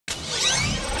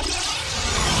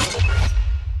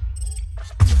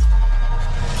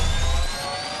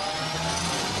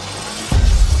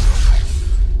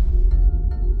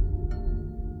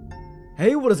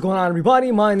Hey, what is going on,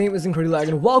 everybody? My name is Incredilag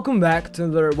and welcome back to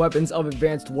another Weapons of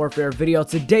Advanced Warfare video.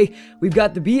 Today, we've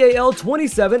got the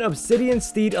BAL-27 Obsidian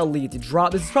Steed Elite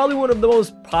drop. This is probably one of the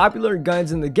most popular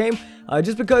guns in the game,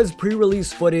 just because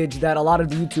pre-release footage that a lot of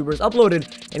the YouTubers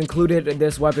uploaded included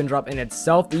this weapon drop in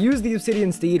itself. They used the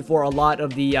Obsidian Steed for a lot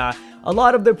of the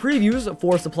previews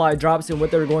for supply drops and what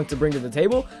they were going to bring to the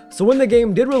table. So when the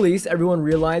game did release, everyone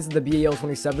realized that the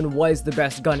BAL-27 was the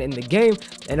best gun in the game,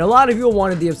 and a lot of people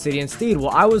wanted the Obsidian Steed.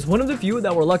 Well, I was one of the few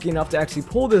that were lucky enough to actually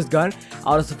pull this gun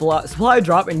out of supply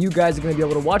drop, and you guys are going to be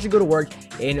able to watch it go to work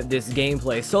in this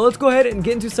gameplay. So let's go ahead and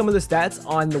get into some of the stats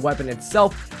on the weapon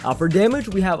itself. For damage,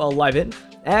 we have 11.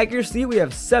 Accuracy, we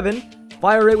have 7.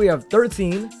 Fire rate, we have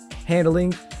 13.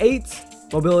 Handling, 8.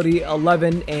 Mobility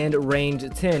 11 and range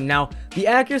 10. Now, the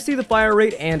accuracy, the fire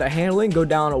rate, and handling go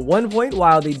down 1 point,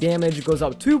 while the damage goes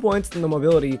up 2 points and the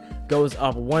mobility goes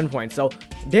up 1 point. So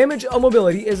damage and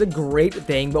mobility is a great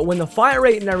thing, but when the fire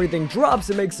rate and everything drops,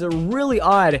 it makes it really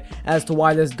odd as to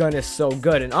why this gun is so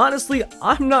good. And honestly,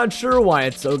 I'm not sure why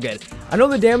it's so good. I know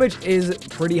the damage is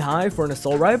pretty high for an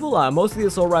assault rifle. Most of the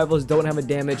assault rifles don't have a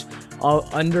damage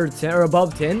under 10 or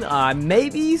above 10.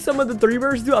 Maybe some of the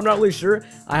 3-bursts do. I'm not really sure.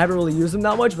 I haven't really used them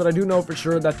that much, but I do know for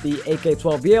sure that the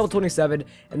AK-12 BAL-27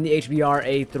 and the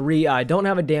HBR-A3 don't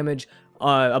have a damage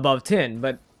above 10.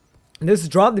 But this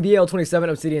drop, the BAL-27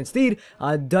 Obsidian Steed,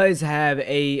 does have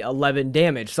a 11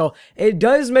 damage, so it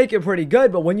does make it pretty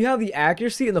good. But when you have the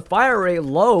accuracy and the fire rate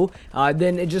low,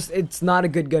 then it's not a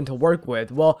good gun to work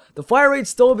with. Well, the fire rate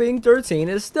still being 13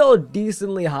 is still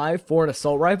decently high for an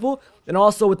assault rifle. And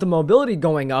also with the mobility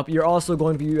going up, you're also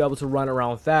going to be able to run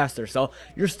around faster. So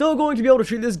you're still going to be able to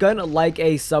treat this gun like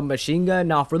a submachine gun.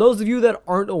 Now, for those of you that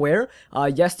aren't aware,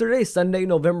 yesterday, Sunday,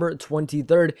 November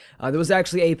 23rd, there was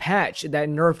actually a patch that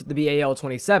nerfed the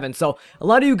BAL-27. So a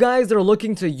lot of you guys that are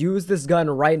looking to use this gun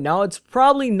right now, it's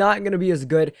probably not going to be as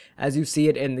good as you see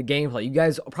it in the gameplay. You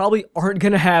guys probably aren't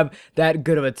going to have that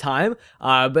good of a time.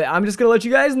 But I'm just going to let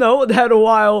you guys know that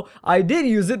while I did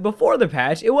use it before the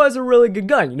patch, it was a really good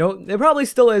gun. You know, it probably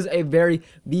still is a very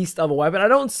beast of a weapon. I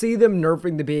don't see them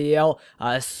nerfing the BAL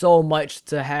so much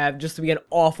to have just to be an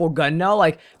awful gun now.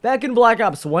 Like back in Black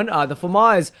Ops 1, the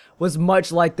FAMAS was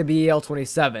much like the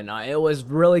BAL-27. It was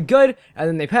really good, and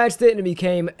then they patched it and it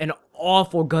became an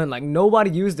awful gun. Like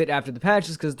nobody used it after the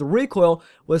patches because the recoil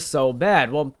was so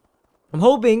bad. Well, I'm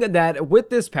hoping that with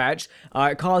this patch,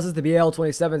 it causes the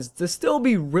BAL-27s to still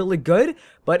be really good,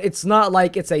 but it's not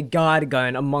like it's a god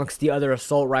gun amongst the other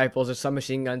assault rifles or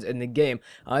submachine guns in the game.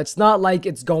 It's not like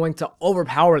it's going to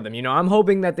overpower them, you know. I'm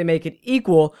hoping that they make it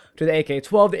equal to the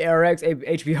AK-12, the ARX,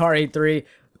 HBR-A3,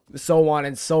 so on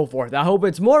and so forth. I hope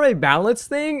it's more of a balance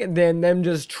thing than them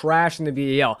just trashing the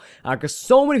BAL, because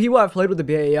so many people have played with the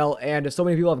BAL and so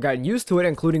many people have gotten used to it,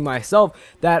 including myself,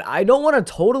 that I don't want to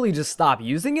totally just stop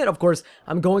using it. Of course,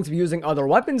 I'm going to be using other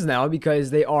weapons now because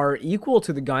they are equal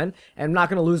to the gun, and I'm not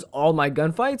going to lose all my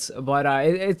gunfights, but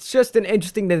it's just an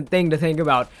interesting thing to think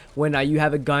about when you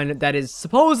have a gun that is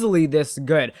supposedly this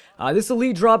good. This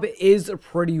elite drop is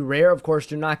pretty rare. Of course,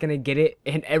 you're not going to get it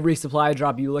in every supply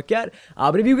drop you look at,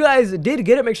 but if you guys did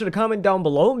get it, make sure to comment down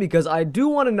below, because I do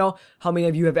want to know how many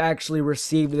of you have actually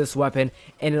received this weapon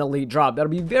in an elite drop.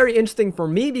 That'll be very interesting for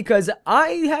me because I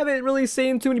haven't really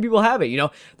seen too many people have it. You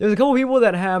know, there's a couple people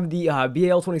that have the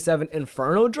BAL-27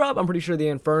 Inferno drop. I'm pretty sure the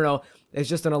Inferno is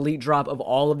just an elite drop of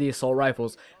all of the assault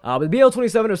rifles. But the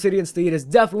BAL-27 Obsidian Steed is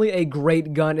definitely a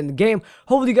great gun in the game.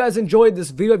 Hopefully you guys enjoyed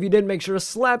this video. If you did, make sure to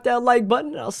slap that like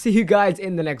button. I'll see you guys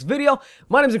in the next video.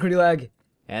 My name is Incredilag,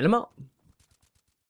 and I'm out.